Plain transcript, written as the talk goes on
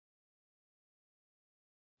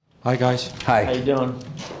Hi guys. Hi. How you doing?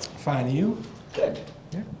 Fine, and you? Good.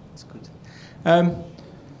 Yeah, that's good.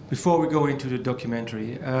 Before we go into the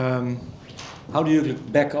documentary, how do you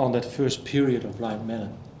look back on that first period of Blind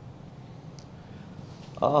Melon?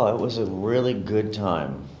 Oh, it was a really good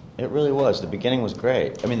time. It really was. The beginning was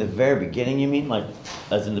great. I mean, the very beginning, you mean? Like,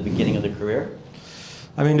 as in the beginning of the career?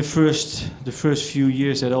 I mean, the first few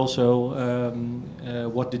years. That also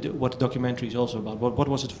what the documentary is also about. What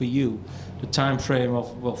was it for you? The time frame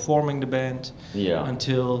of forming the band, Yeah.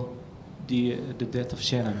 until the death of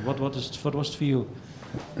Shannon. What was it for you?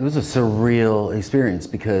 It was a surreal experience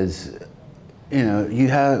because, you know, you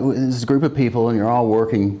have this group of people and you're all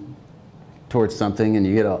working towards something, and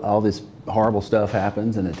you get all this horrible stuff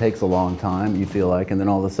happens, and it takes a long time, you feel like, and then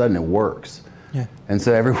all of a sudden it works. Yeah. And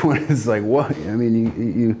so everyone is like, what? I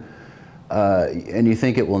mean, and you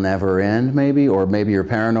think it will never end, maybe, or maybe you're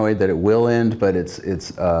paranoid that it will end, but it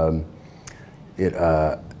was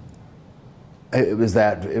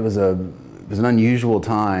an unusual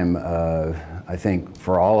time, I think,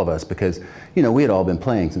 for all of us, because, you know, we had all been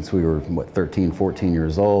playing since we were, what, 13, 14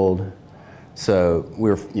 years old. So we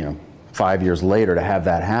were, you know, 5 years later to have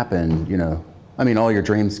that happen, you know, I mean, all your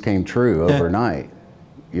dreams came true overnight,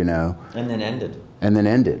 you know. And then ended. And then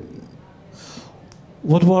ended.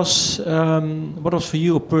 What was for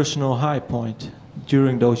you a personal high point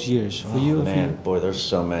during those years? For you, Man, boy, there's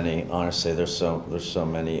so many. Honestly, there's so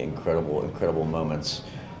many incredible moments.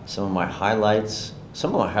 Some of my highlights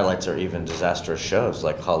are even disastrous shows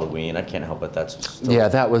like Halloween. I can't help it. That's still... Yeah,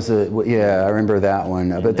 that was I remember that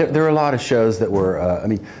one. But there were a lot of shows that were, I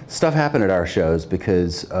mean, stuff happened at our shows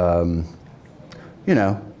because, you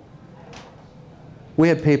know, we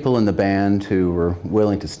had people in the band who were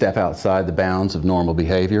willing to step outside the bounds of normal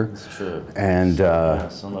behavior. It's true. And yeah,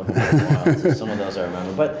 some of them were wild. Some of those I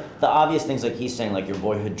remember. But the obvious things, like he's saying, like your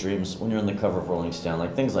boyhood dreams when you're on the cover of Rolling Stone,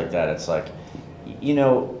 like things like that. It's like, you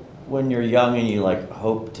know, when you're young and you like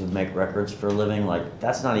hope to make records for a living, like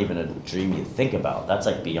that's not even a dream you think about. That's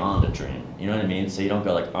like beyond a dream. You know what I mean? So you don't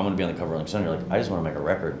go like, I'm gonna be on the cover of Rolling Stone. You're like, I just want to make a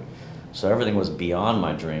record. So everything was beyond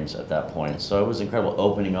my dreams at that point. So it was incredible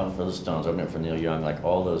opening up for the Stones, opening up for Neil Young, like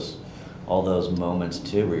all those moments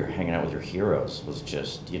too, where you're hanging out with your heroes was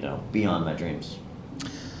just, you know, beyond my dreams.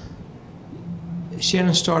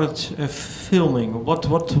 Shannon started filming. What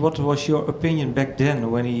was your opinion back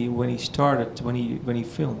then when he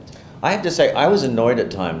filmed? I have to say, I was annoyed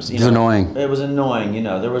at times. It was annoying. It was annoying. You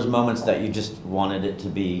know, there was moments that you just wanted it to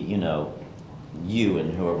be, you know, you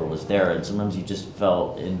and whoever was there, and sometimes you just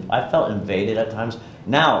I felt invaded at times.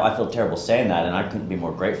 Now I feel terrible saying that, and I couldn't be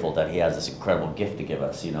more grateful that he has this incredible gift to give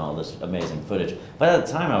us, you know, all this amazing footage. But at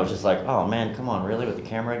the time I was just like, oh man, come on, really, with the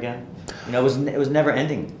camera again? You know, it was never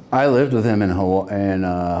ending. I lived with him in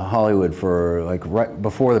Hollywood for like right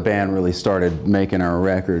before the band really started making our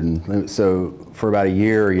record, and so for about a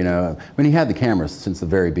year, you know, I mean, he had the camera since the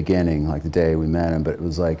very beginning, like the day we met him, but it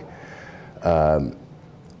was like,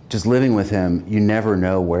 just living with him, you never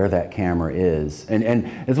know where that camera is, and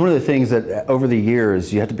it's one of the things that over the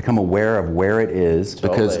years you have to become aware of where it is,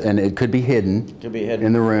 because and it could be hidden. Could be hidden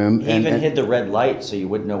in the room. He even hid the red light so you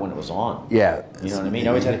wouldn't know when it was on. Yeah, you know what I mean. You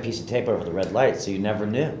always had a piece of tape over the red light, so you never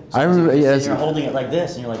knew. So I remember. Yes, you're holding it like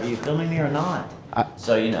this, and you're like, are you filming me or not?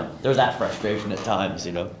 So you know, there's that frustration at times.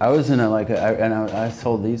 You know, I was in I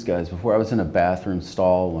told these guys before, I was in a bathroom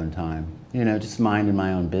stall one time. You know, just minding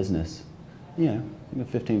my own business. You know, a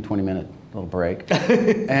 15, 20-minute little break.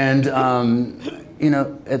 And, you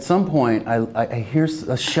know, at some point, I hear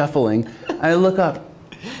a shuffling. I look up,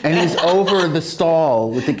 and he's over the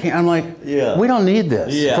stall with the camera. I'm like, yeah, we don't need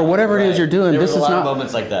this. Yeah, for whatever it is you're doing, this is not, of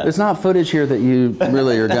moments like that. It's not footage here that you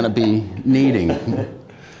really are going to be needing.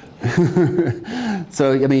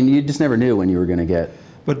 So, I mean, you just never knew when you were going to get.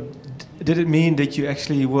 But did it mean that you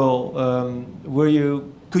actually,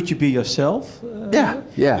 could you be yourself?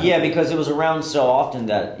 Yeah, because it was around so often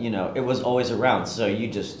that, you know, it was always around. So you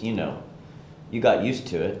just, you know, you got used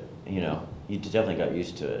to it, you know. You definitely got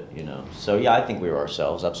used to it, you know. So yeah, I think we were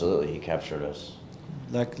ourselves. Absolutely, he captured us.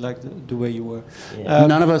 Like the way you were. Yeah.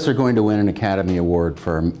 None of us are going to win an Academy Award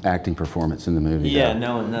for acting performance in the movie. Yeah,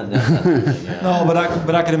 though. no. No,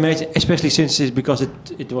 but I can imagine, especially since because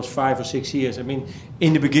it was 5 or 6 years. I mean,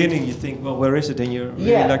 in the beginning you think, well, where is it? And you're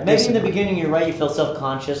really like maybe this. In the beginning you're right. You feel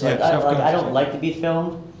self-conscious. Like, I don't like to be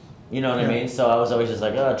filmed. You know what I mean? So I was always just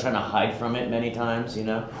like, trying to hide from it many times, you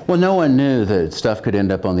know? Well, no one knew that stuff could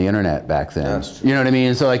end up on the internet back then. That's true. You know what I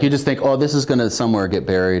mean? So like you just think, oh, this is going to somewhere get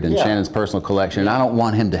buried in Shannon's personal collection. And I don't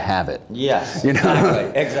want him to have it. Yes, you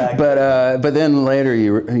know? exactly. But then later,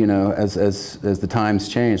 you know, as the times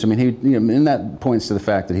changed, I mean, and that points to the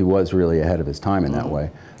fact that he was really ahead of his time in that way.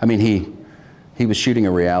 I mean, he he was shooting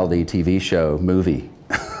a reality TV show movie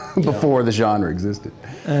before the genre existed.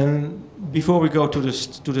 Before we go to the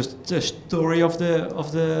story of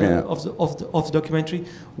the documentary,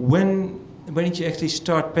 when did you actually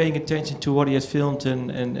start paying attention to what he had filmed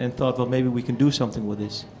and thought, well, maybe we can do something with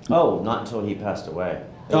this? Oh, not until he passed away.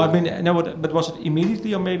 No, I mean, no, but was it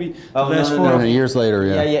immediately or maybe no, years later?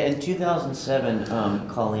 Yeah. Yeah. In 2007,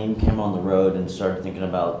 Colleen came on the road and started thinking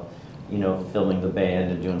about, filming the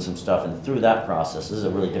band and doing some stuff. And through that process, this is a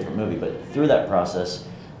really different movie, but through that process,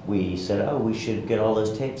 we said, oh, we should get all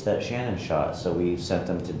those tapes that Shannon shot. So we sent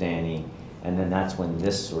them to Danny, and then that's when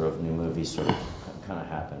this sort of new movie sort of kind of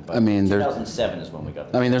happened. But 2007 is when we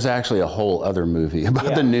got. There's actually a whole other movie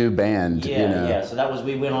about the new band. Yeah. So that was,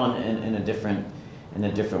 we went on in a different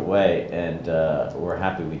way, and we're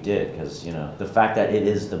happy we did, because the fact that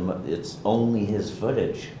it's only his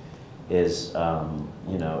footage is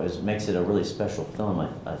makes it a really special film.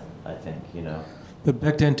 I think. But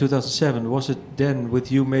back then, 2007, was it then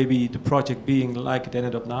with you maybe the project being like it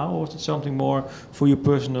ended up now, or was it something more for you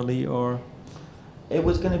personally, or? It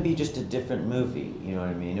was going to be just a different movie, you know what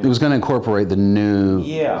I mean? It was going to incorporate the new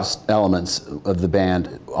elements of the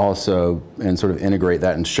band also, and sort of integrate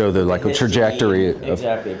that and show the a trajectory.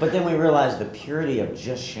 Exactly. But then we realized the purity of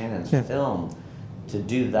just Shannon's film, to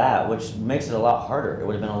do that, which makes it a lot harder. It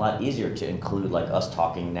would have been a lot easier to include us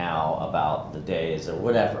talking now about the days or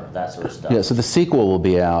whatever, that sort of stuff. Yeah, so the sequel will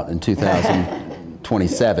be out in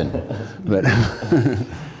 2027. But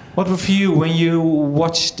what for you when you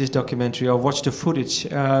watched this documentary or watched the footage?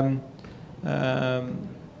 Was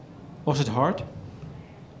it hard?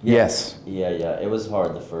 Yes. Yeah. It was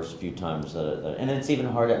hard the first few times, and it's even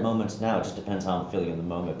hard at moments now. It just depends how I'm feeling in the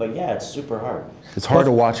moment. But yeah, it's super hard. It's hard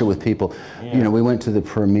to watch it with people. Yeah. We went to the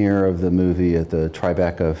premiere of the movie at the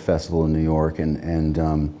Tribeca Festival in New York,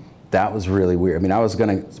 and that was really weird. We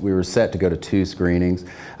were set to go to 2 screenings.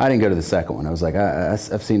 I didn't go to the second one. I was like,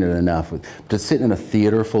 I've seen it enough. To sit in a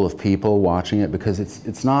theater full of people watching it, because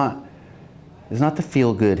it's not the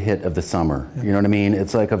feel-good hit of the summer. You know what I mean?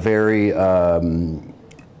 It's like a very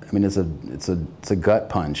it's a gut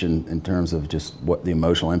punch in terms of just what the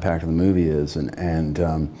emotional impact of the movie is,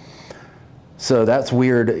 and so that's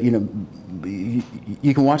weird. You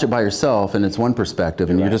can watch it by yourself and it's one perspective,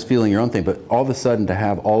 and you're just feeling your own thing. But all of a sudden, to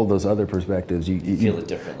have all of those other perspectives, you feel it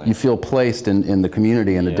differently. You feel placed in the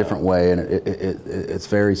community in a different way, and it's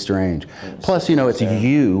very strange. Plus, it's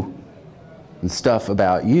you and stuff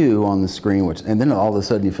about you on the screen, and then all of a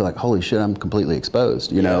sudden you feel like, holy shit, I'm completely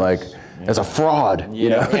exposed. As a fraud,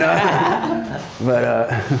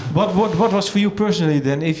 But what was for you personally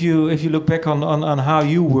then? If you look back on how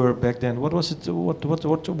you were back then, what was it? What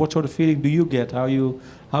sort of feeling do you get? How do you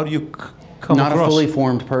come Not across? a fully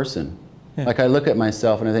formed person. Yeah. Like I look at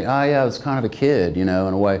myself and I think, oh yeah, I was kind of a kid, in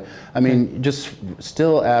a way. Just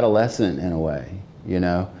still adolescent in a way,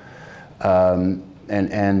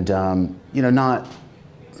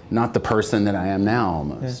 not the person that I am now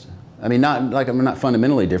almost. Yeah. I'm not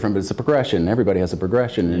fundamentally different, but it's a progression. Everybody has a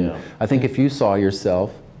progression. And I think if you saw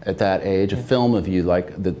yourself at that age, a film of you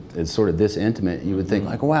that is sort of this intimate, you would think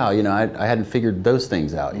wow, I hadn't figured those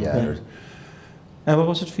things out yet. And what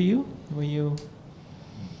was it for you? Were you?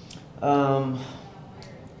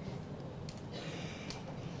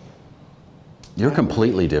 You're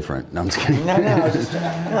completely different. No, I'm just kidding. No.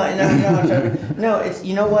 It's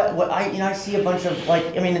what I see a bunch of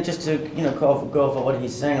just to go off of what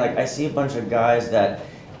he's saying. I see a bunch of guys that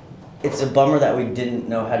it's a bummer that we didn't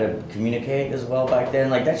know how to communicate as well back then.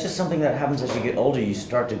 That's just something that happens as you get older. You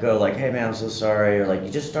start to go hey man, I'm so sorry, or you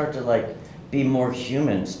just start to be more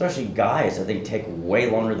human. Especially guys, I think take way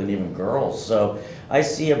longer than even girls. So I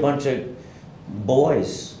see a bunch of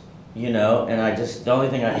boys. And the only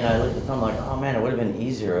thing I look at the film oh man, it would have been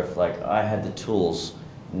easier if I had the tools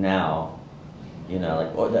now, I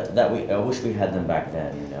wish we had them back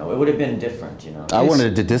then, it would have been different, I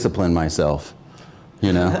wanted to discipline myself,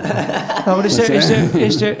 No, but is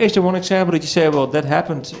there one example that you say, well, that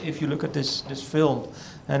happened if you look at this film,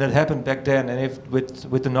 and it happened back then, and if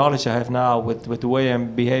with the knowledge I have now, with the way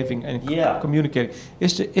I'm behaving and communicating,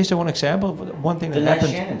 is there one example, one thing that happened?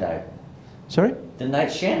 The night Shannon died. Sorry? The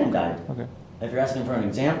night Shannon died. Okay. If you're asking for an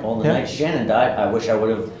example, the night Shannon died, I wish I would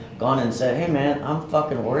have gone and said, hey man, I'm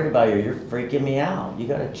fucking worried about you. You're freaking me out. You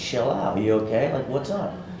gotta chill out. You okay? What's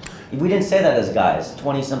up? We didn't say that as guys,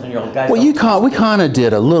 20-something-year-old guys. Well, we kind of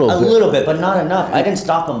did a little bit. A little bit, but not enough. I didn't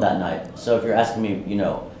stop him that night. So if you're asking me,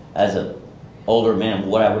 as an older man,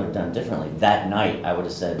 what I would have done differently, that night I would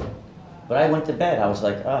have said, but I went to bed. I was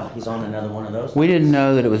like, oh, he's on another one of those. We didn't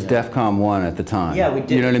know that it was DEFCON 1 at the time. Yeah, we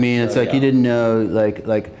did. You know what I mean? It's you didn't know,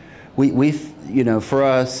 you know, for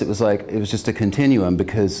us, it was like, it was just a continuum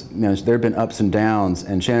because, you know, there had been ups and downs,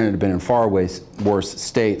 and Shannon had been in far worse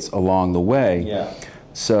states along the way. Yeah.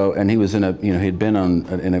 So, and he was in a, you know, he'd been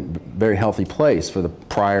in a very healthy place for the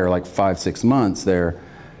prior like 5-6 months there.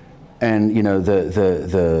 And, you know,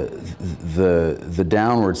 the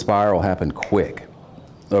downward spiral happened quick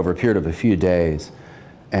over a period of a few days.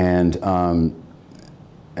 And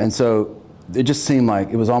so it just seemed like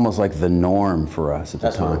it was almost like the norm for us at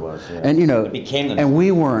the time. That's what it was, yeah. And you know, it became the norm. And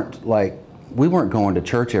we weren't going to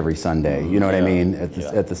church every Sunday, you know what I mean,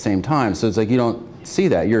 at the same time. So it's like you don't see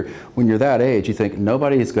that. When you're that age, you think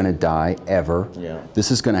nobody is going to die ever. Yeah.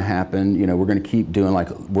 This is going to happen. You know, we're going to keep doing, like,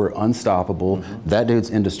 we're unstoppable. That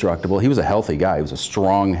dude's indestructible. He was a healthy guy. He was a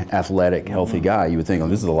strong, athletic, healthy guy. You would think, oh,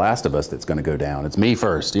 this is the last of us that's going to go down. It's me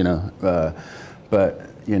first, you know. But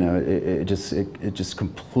you know, it just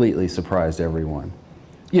completely surprised everyone.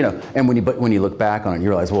 You know, and when you look back on it, you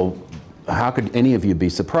realize, well, how could any of you be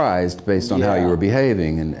surprised based on how you were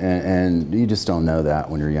behaving? And you just don't know that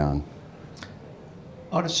when you're young.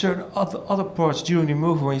 Are there certain other parts during the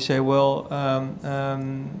movie when you say, well,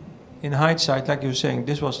 in hindsight, like you were saying,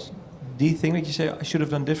 this was the thing that you say I should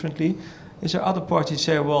have done differently? Is there other parts you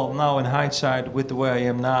say, well, now in hindsight, with the way I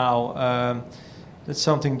am now, that's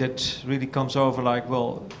something that really comes over like,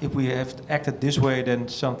 well, if we have acted this way, then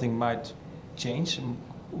something might change?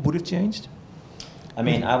 Would it changed? I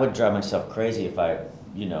mean, I would drive myself crazy if I,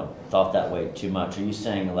 you know, thought that way too much. Are you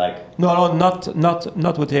saying like? No,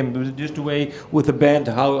 not with him, but just the way with the band,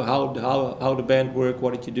 how the band worked,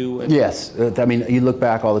 what did you do? And yes, I mean, you look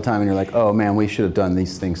back all the time and you're like, oh man, we should have done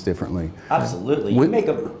these things differently. Absolutely. You make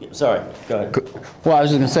a. Sorry, go ahead. Well, I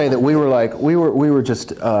was just gonna say that we were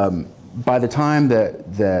just. By the time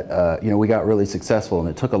that you know, we got really successful, and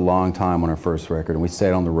it took a long time on our first record, and we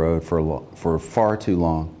stayed on the road for far too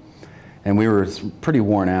long, and we were pretty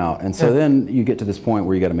worn out. And so then you get to this point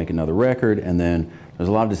where you got to make another record, and then there's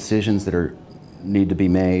a lot of decisions that need to be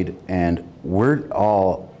made, and we're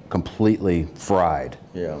all completely fried.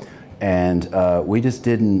 Yeah. And we just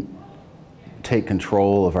didn't take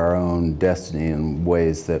control of our own destiny in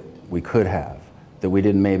ways that we could have, that we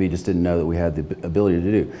just didn't know that we had the ability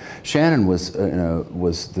to do. Shannon was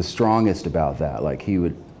the strongest about that. Like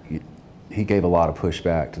he gave a lot of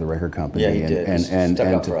pushback to the record company. Yeah, he did. And stuck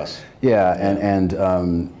up for us. Yeah, and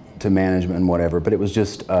to management and whatever. But it was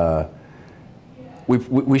just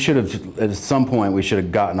we should have, at some point we should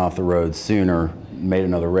have gotten off the road sooner, made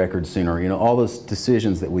another record sooner. You know, all those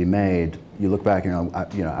decisions that we made. You look back and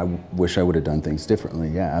I wish I would have done things differently.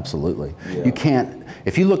 Yeah, absolutely. Yeah. You can't,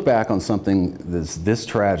 if you look back on something that's this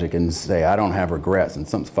tragic and say, I don't have regrets, and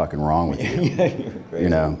something's fucking wrong with you. Yeah, you're crazy. You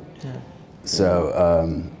know? Yeah.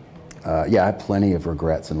 So, yeah, I have plenty of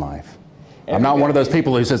regrets in life. I'm not one of those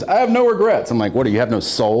people who says, I have no regrets. I'm like, what, do you have no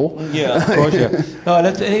soul? Yeah, of course, yeah. No,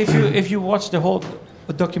 if you watch the whole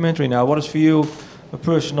documentary now, what is for you a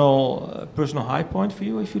personal high point for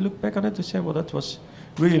you if you look back on it to say, well, that was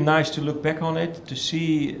really nice to look back on it, to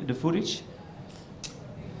see the footage?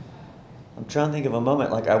 I'm trying to think of a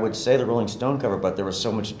moment, like I would say the Rolling Stone cover, but there was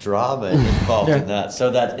so much drama involved in that,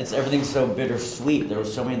 so that everything's so bittersweet. There were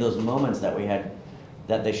so many of those moments that we had,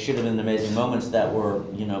 that they should have been amazing moments that were,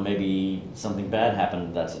 you know, maybe something bad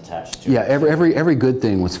happened that's attached to it. Yeah, every good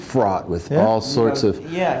thing was fraught with all sorts of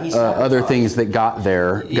other things that got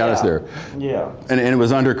us there. Yeah. And it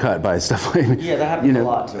was undercut by stuff like, yeah, that happened a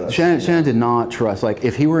lot to us. Shannon did not trust, like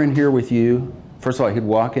if he were in here with you, first of all, he'd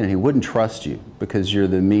walk in and he wouldn't trust you because you're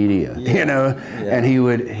the media, you know, and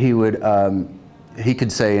he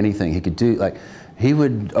could say anything. He could do, like, he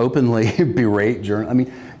would openly berate journalists. I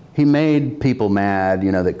mean, he made people mad,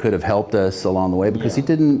 you know, that could have helped us along the way because he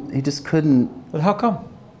just couldn't. But how come?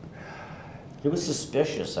 He was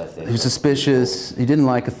suspicious, I think. He was suspicious. He didn't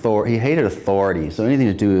like authority. He hated authority. So anything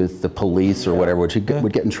to do with the police or whatever, which he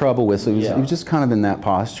would get in trouble with. So he was just kind of in that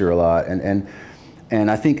posture a lot.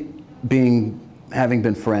 And I think having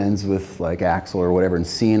been friends with like Axl or whatever and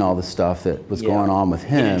seeing all the stuff that was going on with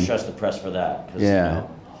him. He didn't trust the press for that. Yeah. You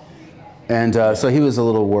know. And so he was a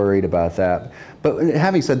little worried about that. But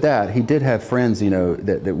having said that, he did have friends, you know,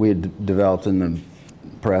 that we had developed in the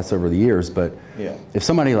press over the years. But if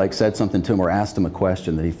somebody like said something to him or asked him a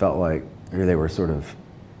question that he felt like they were sort of,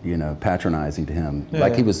 you know, patronizing to him,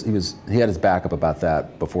 like he had his back up about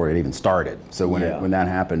that before it even started. So when that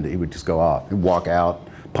happened, he would just go off, he'd walk out,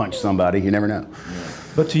 punch somebody. You never know. Yeah.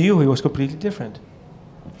 But to you, he was completely different.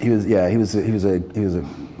 He was a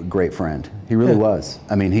great friend. He really was.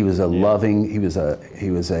 I mean, he was a loving. He was a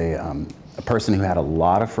person who had a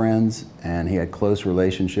lot of friends, and he had close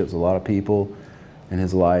relationships with a lot of people in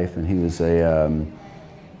his life. And he was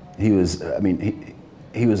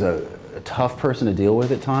he was a tough person to deal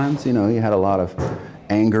with at times. You know, he had a lot of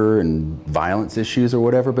anger and violence issues or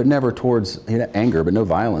whatever, but never towards, he had anger, but no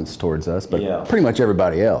violence towards us, but pretty much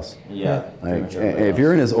everybody else. Yeah. Like, if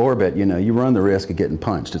you're in his orbit, you know, you run the risk of getting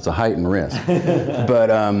punched. It's a heightened risk. But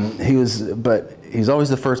he's always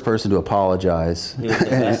the first person to apologize. He was the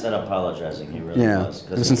best at apologizing, he really was.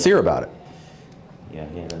 He was sincere about it. Yeah,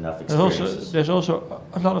 he had enough experiences. There's also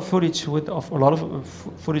a lot of footage with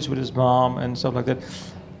footage with his mom and stuff like that.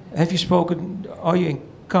 Have you spoken? Are you in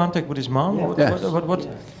contact with his mom? Yeah.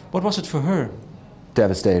 What was it for her?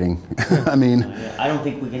 Devastating. I mean, I don't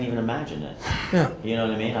think we can even imagine it. Yeah. You know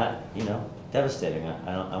what I mean? Devastating.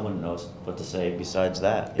 I wouldn't know what to say besides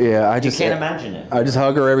that. Yeah, you can't imagine it. I just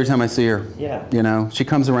hug her every time I see her. Yeah. You know, she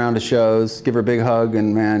comes around to shows, give her a big hug,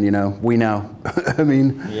 and man, you know, we know. I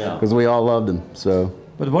mean, because we all loved him. So.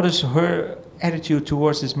 But what is her attitude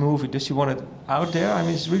towards this movie? Does she want it out there? I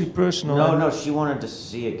mean, it's really personal. No, she wanted to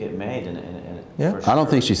see it get made, and sure. I don't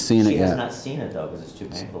think she's seen it yet. She has not seen it though, because it's too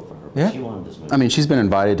painful for her. But she wanted this movie. I mean, she's been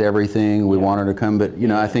invited to everything. We want her to come, but you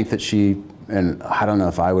know, I think that and I don't know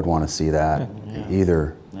if I would want to see that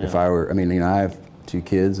either. If I were, I mean, you know, I have 2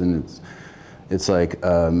 kids, and it's like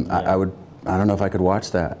I don't know if I could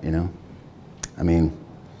watch that. You know, I mean.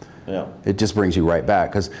 Yeah. It just brings you right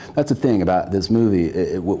back, because that's the thing about this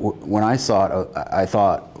movie. When I saw it, I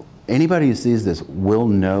thought anybody who sees this will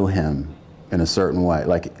know him in a certain way,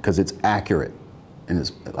 like, because it's accurate, and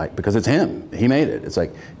it's like, because it's him. He made it. It's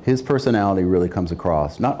like his personality really comes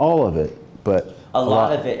across. Not all of it, but a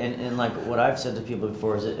lot of it. And like what I've said to people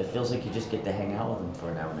before is it feels like you just get to hang out with him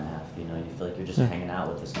for an hour and a half. You know, you feel like you're just hanging out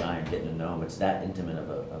with this guy and getting to know him. It's that intimate of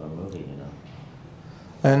a movie. You know.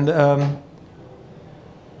 And.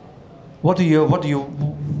 What do you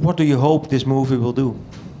hope this movie will do?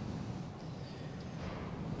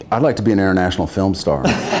 I'd like to be an international film star.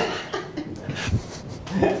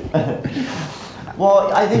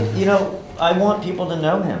 Well, I think, you know, I want people to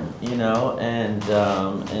know him, you know, and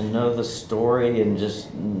know the story, and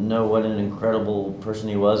just know what an incredible person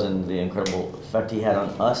he was, and the incredible effect he had on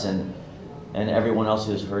us and everyone else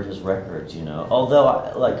who's heard his records, you know.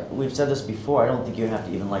 Although, like we've said this before, I don't think you have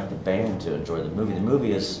to even like the band to enjoy the movie. The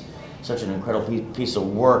movie is such an incredible piece of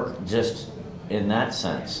work, just in that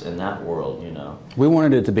sense, in that world, you know. We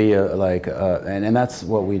wanted it to be and that's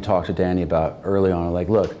what we talked to Danny about early on. Like,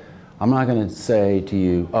 look, I'm not going to say to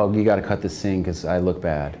you, oh, you got to cut this scene because I look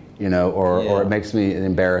bad, you know, or it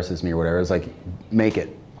embarrasses me or whatever. It's like, make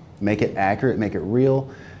it accurate, make it real,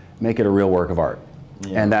 make it a real work of art.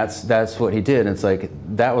 Yeah. And that's what he did. And it's like,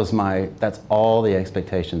 that's all the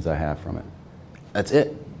expectations I have from it. That's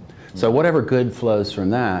it. So whatever good flows from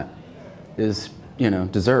that is, you know,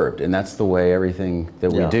 deserved, and that's the way everything that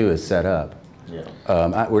we do is set up.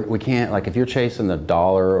 Yeah. We can't, like, if you're chasing the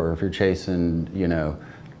dollar, or if you're chasing, you know,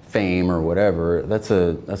 fame or whatever, that's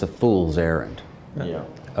a fool's errand. Yeah.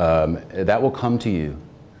 That will come to you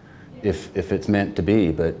if it's meant to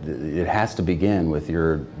be, but it has to begin with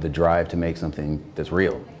the drive to make something that's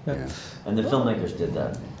real. Yeah. You know? And the filmmakers did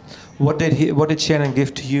that. What did Shannon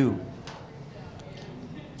give to you?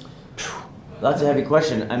 That's a heavy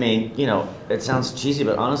question. I mean, you know, it sounds cheesy,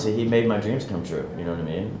 but honestly, he made my dreams come true. You know what I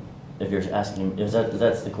mean? If you're asking,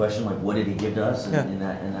 that's the question? Like, what did he give to us in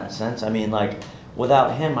that sense? I mean, like,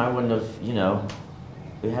 without him, I wouldn't have. You know,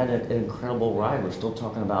 we had an incredible ride. We're still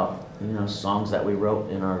talking about, you know, songs that we wrote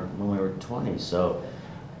when we were 20. So,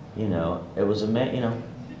 you know, it was amazing. You know,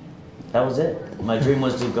 that was it. My dream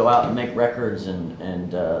was to go out and make records, and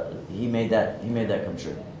he made that come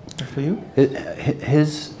true. For you?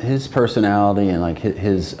 His personality and like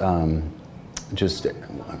his just, you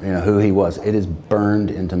know, who he was, it is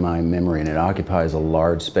burned into my memory, and it occupies a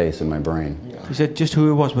large space in my brain. Yeah. You said just who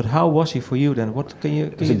he was, but how was he for you then? What can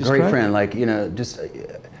you He's a great friend. Like, you know, just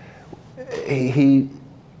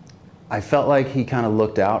I felt like he kind of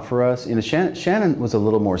looked out for us. You know, Shannon was a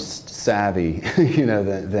little more savvy, you know,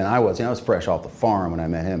 than I was. You know, I was fresh off the farm when I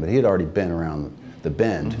met him, but he had already been around the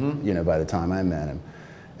bend, you know, by the time I met him.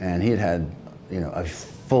 And he had, you know, a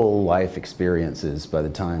full life experiences by the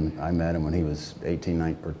time I met him when he was 18,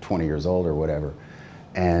 19, or 20 years old or whatever.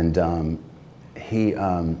 And he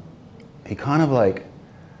kind of like,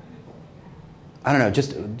 I don't know,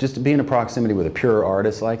 just to be in a proximity with a pure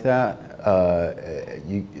artist like that,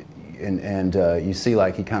 you see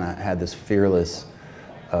like he kind of had this fearless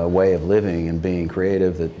way of living and being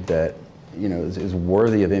creative that you know is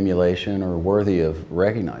worthy of emulation or worthy of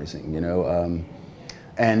recognizing, you know.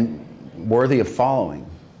 And worthy of following.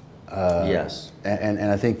 Yes. And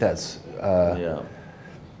I think that's,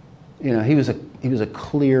 you know, he was a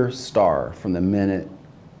clear star from the minute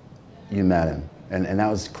you met him. And that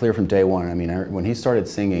was clear from day one. I mean, when he started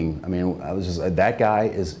singing, I mean, I was just that guy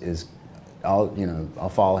is I'll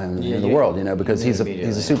follow him in the world, because he's a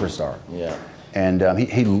superstar. Yeah. And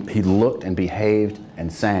he looked and behaved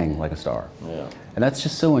and sang like a star. Yeah. And that's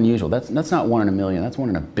just so unusual. That's not 1 in a million. That's 1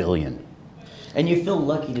 in a billion. And you feel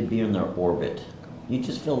lucky to be in their orbit. You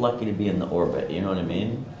just feel lucky to be in the orbit. You know what I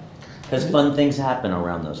mean? Because fun things happen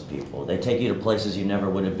around those people. They take you to places you never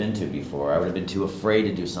would have been to before. I would have been too afraid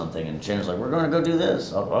to do something, and Shannon's like, "We're going to go do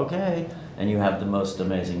this." Oh, okay. And you have the most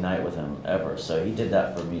amazing night with him ever. So he did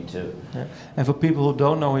that for me too. Yeah. And for people who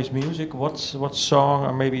don't know his music, what song,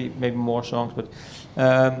 or maybe more songs, but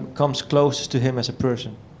comes closest to him as a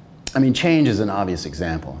person? I mean, Change is an obvious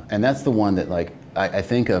example, and that's the one that I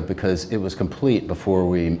think of because it was complete before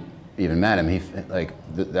we even met him.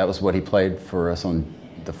 That was what he played for us on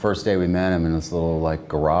the first day we met him in this little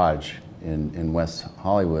garage in West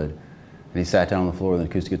Hollywood, and he sat down on the floor with an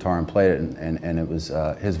acoustic guitar and played it, and it was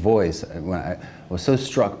his voice. When I was so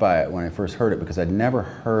struck by it when I first heard it because I'd never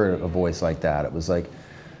heard a voice like that. It was like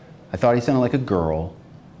I thought he sounded like a girl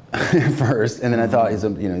at first, and then I thought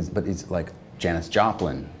he's like Janis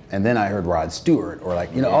Joplin. And then I heard Rod Stewart, or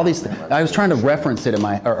all these things. I was trying to reference it in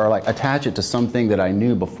my, or attach it to something that I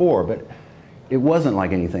knew before, but it wasn't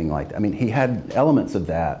like anything like that. I mean, he had elements of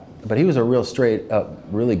that, but he was a real straight up,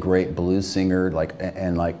 really great blues singer,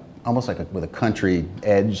 almost with a country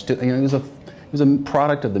edge to. He was a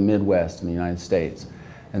product of the Midwest in the United States,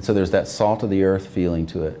 and so there's that salt of the earth feeling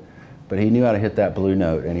to it. But he knew how to hit that blue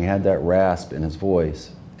note, and he had that rasp in his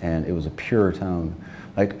voice, and it was a pure tone.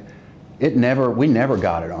 We never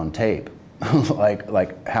got it on tape,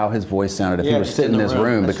 like how his voice sounded if he was sitting in this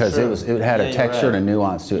room, because it had a texture and a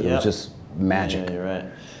nuance to it. It was just magic. Yeah, you're right.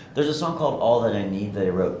 There's a song called "All That I Need" that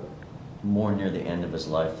he wrote more near the end of his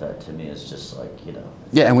life that to me is just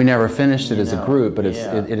Yeah, and we never finished it as a group, but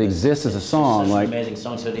it exists as a song. It's such an amazing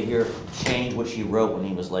song. So to hear Change, which he wrote when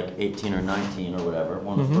he was 18 or 19 or whatever,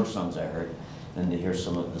 one of the first songs I heard, and to hear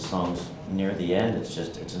some of the songs near the end, it's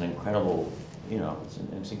an incredible.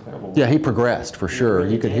 It's incredible. Yeah, he progressed for sure.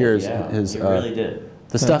 You could hear his he really did.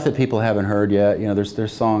 The stuff that people haven't heard yet.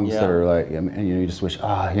 There's songs that are and you just wish,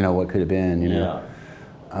 what could have been.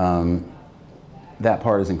 That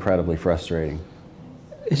part is incredibly frustrating.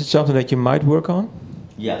 Is it something that you might work on?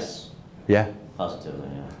 Yes. Yeah. Positively,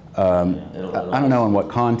 yeah. I don't know in what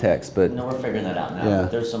context, but no, we're figuring that out now. Yeah.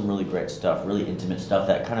 But there's some really great stuff, really intimate stuff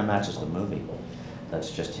that kind of matches the movie.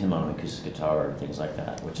 That's just him on an acoustic guitar and things like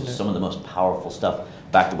that, which is some of the most powerful stuff.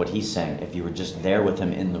 Back to what he's saying, if you were just there with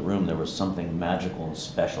him in the room, there was something magical and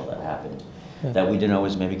special that happened that we didn't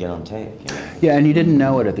always maybe get on tape. Yeah, and you didn't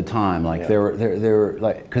know it at the time. There were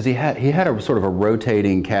because he had a sort of a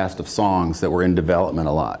rotating cast of songs that were in development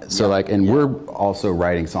a lot. So we're also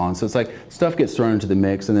writing songs. So it's stuff gets thrown into the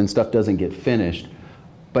mix, and then stuff doesn't get finished.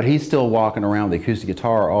 But he's still walking around with the acoustic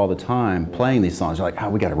guitar all the time, playing these songs. You're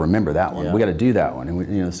like, we got to remember that one. We got to do that one,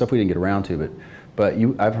 and stuff we didn't get around to. But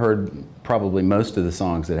I've heard probably most of the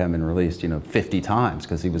songs that have been released, 50 times,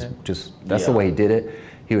 because he was that's the way he did it.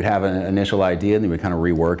 He would have an initial idea, and he would kind of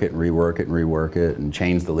rework it and rework it and rework it, and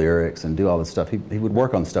change the lyrics and do all this stuff. He would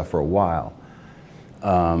work on stuff for a while,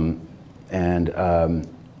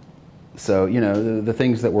 so the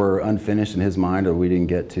things that were unfinished in his mind or we didn't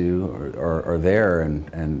get to are there,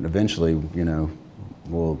 and eventually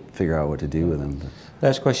we'll figure out what to do with them.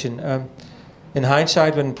 Last question. In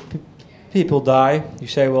hindsight, when people die, you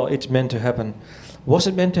say, well, it's meant to happen. Was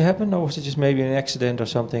it meant to happen, or was it just maybe an accident or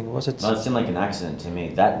something? Was it? Well, it seemed like an accident to me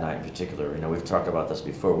that night in particular. We've talked about this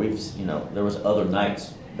before. There was other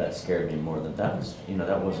nights that scared me more than that was.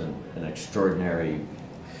 That wasn't an extraordinary.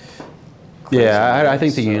 Yeah, I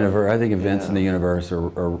think the universe. I think events in the universe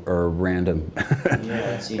are random.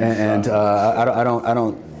 Yeah, it seems. And I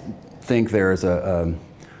don't think there is an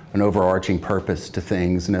overarching purpose to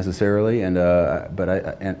things necessarily, or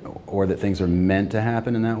that things are meant to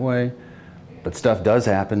happen in that way. But stuff does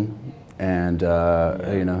happen, and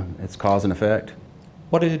it's cause and effect.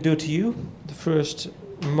 What did it do to you? The first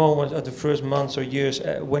moment, the first months or years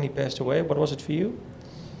when he passed away. What was it for you?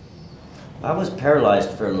 I was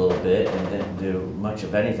paralyzed for a little bit and didn't do much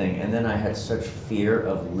of anything, and then I had such fear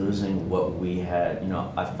of losing what we had.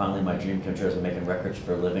 My dream come true. I was making records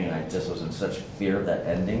for a living, and I just was in such fear of that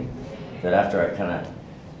ending that after I kind of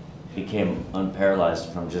became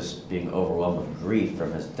unparalyzed from just being overwhelmed with grief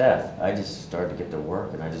from his death, I just started to get to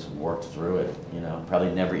work, and I just worked through it. Probably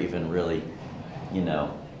never even really,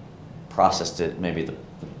 processed it maybe the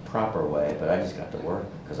proper way, but I just got to work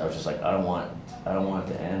because I was just like, I don't want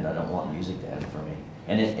it to end. I don't want music to end for me,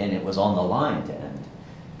 and it was on the line to end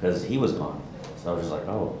because he was gone. So I was just like,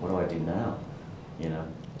 oh, what do I do now?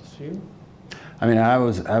 It's you. I mean, I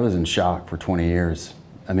was in shock for 20 years.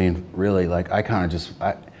 I mean, really, like I kind of just,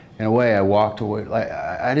 in a way, I walked away. Like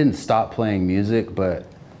I didn't stop playing music, but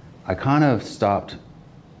I kind of stopped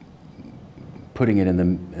putting it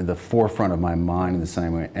in the forefront of my mind in the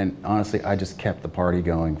same way. And honestly, I just kept the party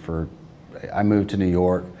going I moved to New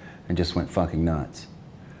York and just went fucking nuts.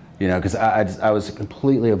 You know, because I was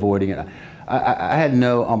completely avoiding it. I had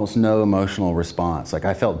almost no emotional response. Like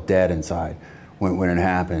I felt dead inside when it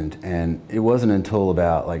happened. And it wasn't until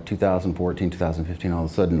about like 2014, 2015, all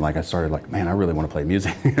of a sudden, like I started like, man, I really want to play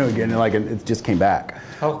music, you know, again. Like it just came back.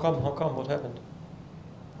 How come? What happened?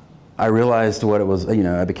 I realized what it was, you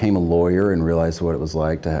know, I became a lawyer and realized what it was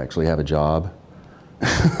like to actually have a job.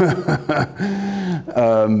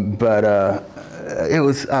 It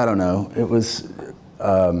was, I don't know, it was,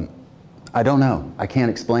 I don't know, I can't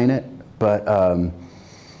explain it, but,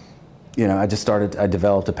 you know, I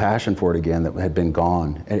developed a passion for it again that had been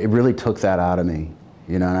gone. And it really took that out of me,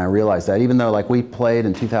 you know, and I realized that even though like we played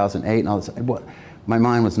in 2008 and all this, my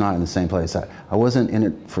mind was not in the same place. I wasn't in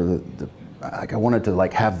it for like I wanted to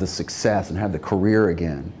like have the success and have the career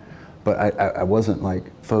again, but I wasn't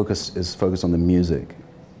like focused on the music.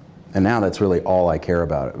 And now that's really all I care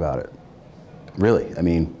about it. Really, I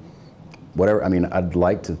mean, whatever, I mean, I'd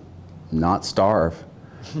like to not starve,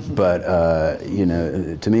 but, you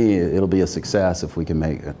know, to me, it'll be a success if we can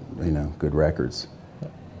make, you know, good records.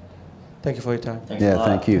 Thank you for your time. Thanks a lot.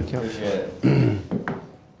 Thank you. Thank you. Appreciate it.